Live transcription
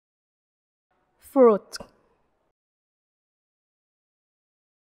fruit,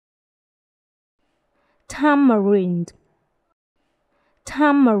 tamarind,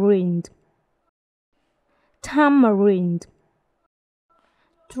 tamarind, tamarind,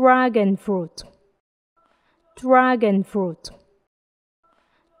 dragon fruit, dragon fruit,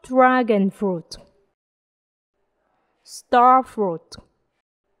 dragon fruit, starfruit,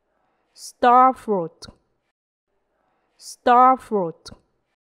 starfruit, starfruit,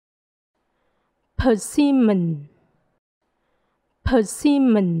 persimmon,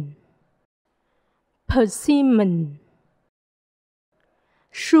 persimmon, persimmon,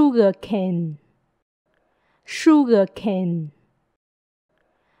 sugar cane, sugar cane,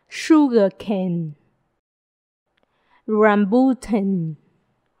 sugar cane, rambutan,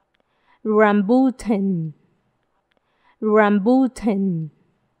 rambutan, rambutan,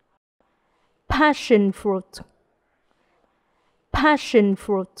 passion fruit, passion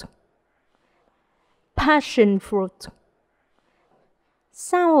fruit, passion fruit,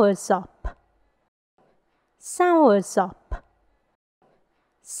 soursop, soursop,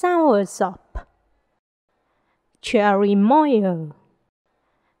 soursop, cherimoya,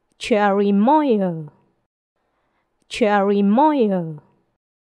 cherimoya, cherimoya,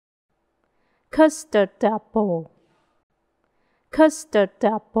 custard apple, custard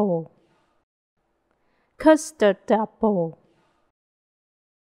apple, custard apple,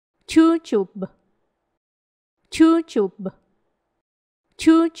 jujube, jujube,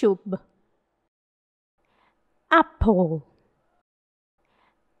 jujube, apple,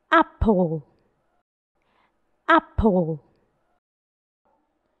 apple, apple,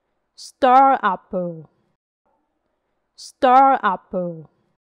 star apple, star apple,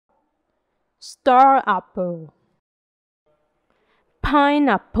 star apple,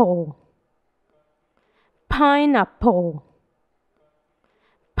 pineapple, pineapple,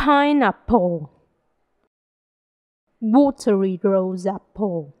 pineapple, watery rose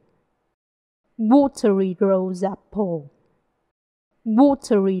apple, watery rose apple,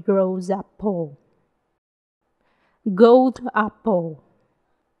 watery rose apple, gold apple,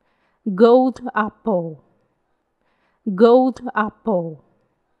 gold apple, gold apple,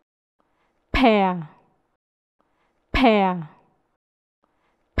 pear, pear,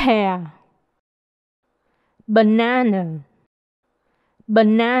 pear, banana,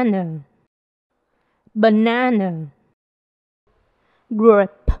 banana, banana,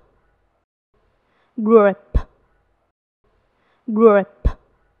 grape, grape, grape,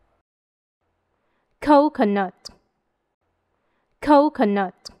 coconut,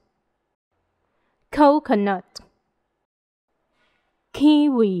 coconut, coconut,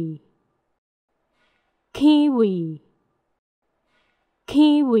 kiwi, kiwi,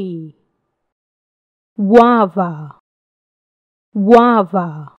 kiwi, guava,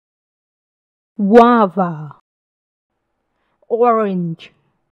 guava, guava, orange,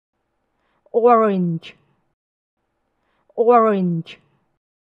 orange, orange,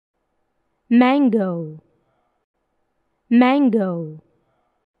 mango, mango,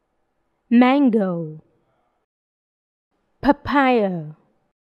 mango, papaya,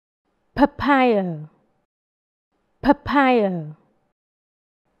 papaya, papaya,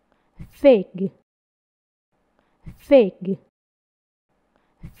 fig, fig,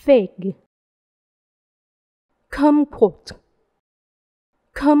 fig, kumquat,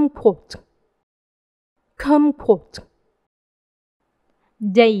 kumquat, kumquat,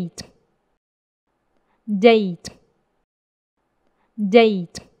 date, date,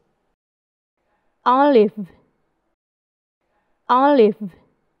 date, olive, olive,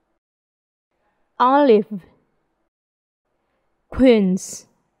 olive, quince,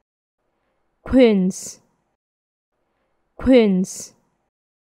 quince, quince,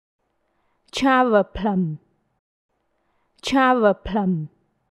 chava plum, chava plum,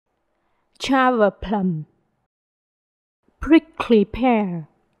 chava plum, prickly pear,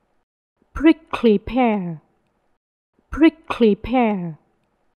 prickly pear, prickly pear,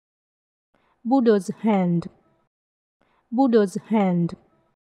 Buddha's hand, Buddha's hand,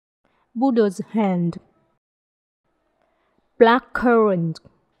 Buddha's hand, blackcurrant,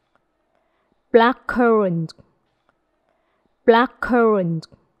 blackcurrant, blackcurrant,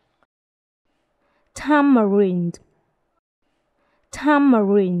 tamarind,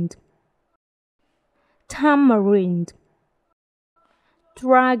 tamarind, tamarind,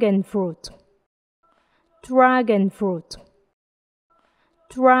 dragon fruit, dragon fruit,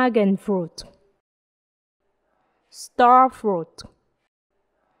 dragon fruit, starfruit,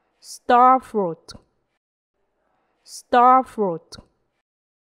 starfruit, starfruit,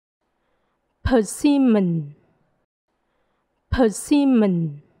 persimmon,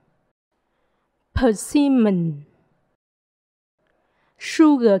 persimmon, persimmon,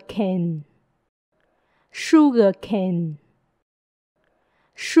 sugar cane, sugar cane,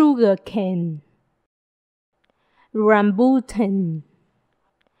 sugar cane, rambutan,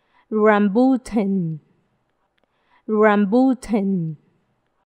 rambutan, rambutan,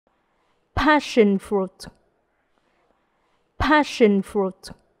 passion fruit, passion fruit,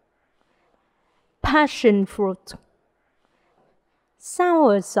 passion fruit,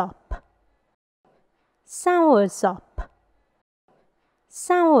 soursop, soursop,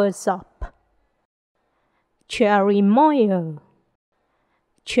 soursop, cherimoya,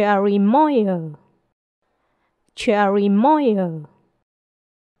 cherimoya, cherimoya,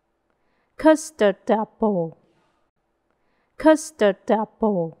 custard apple, custard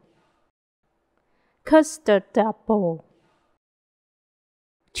apple, custard apple,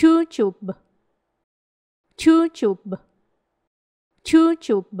 jujube, jujube,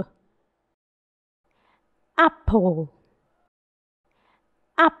 jujube, apple,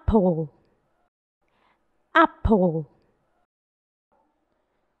 apple, apple,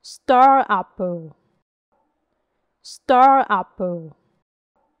 star apple, star apple,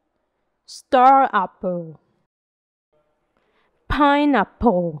 star apple,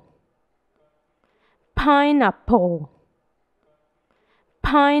 pineapple, pineapple,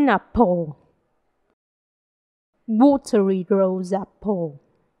 pineapple, watery rose apple,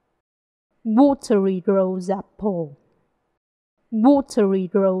 watery rose apple, watery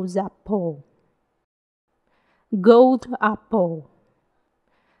rose apple, gold apple,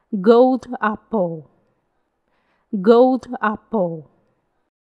 gold apple, gold apple,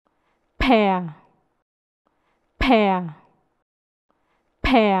 pear, pear,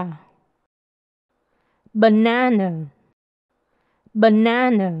 pear, banana,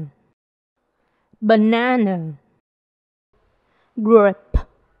 banana, banana, grape,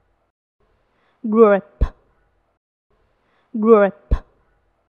 grape, grape,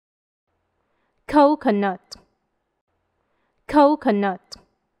 coconut, coconut,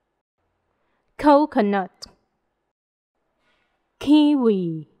 coconut,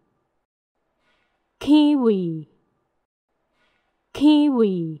 kiwi, kiwi,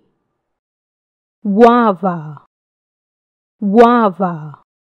 kiwi, guava, guava,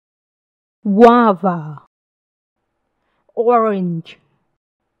 guava, orange,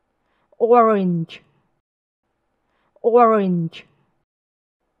 orange, orange,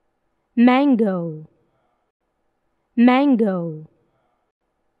 mango, mango,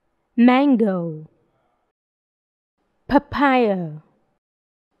 mango, papaya,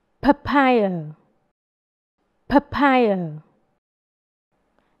 papaya, papaya,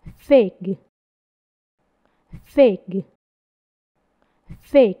 fig, fig,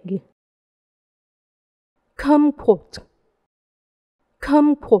 fig, kumquat,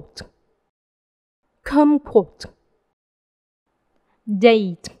 kumquat, kumquat,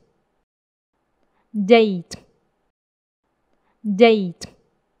 date, date, date,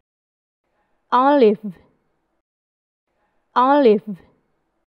 olive, olive,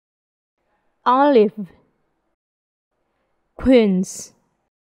 olive, quince,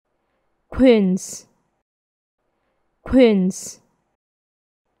 quince, quince,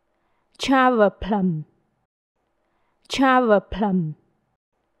 chava plum, chava plum,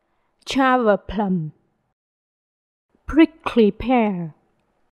 chava plum, prickly pear,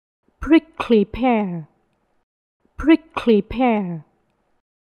 prickly pear, prickly pear,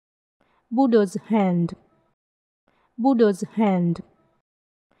 Buddha's hand, Buddha's hand,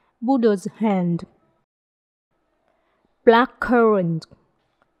 Buddha's hand, blackcurrant,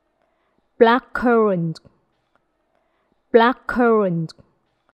 blackcurrant, blackcurrant,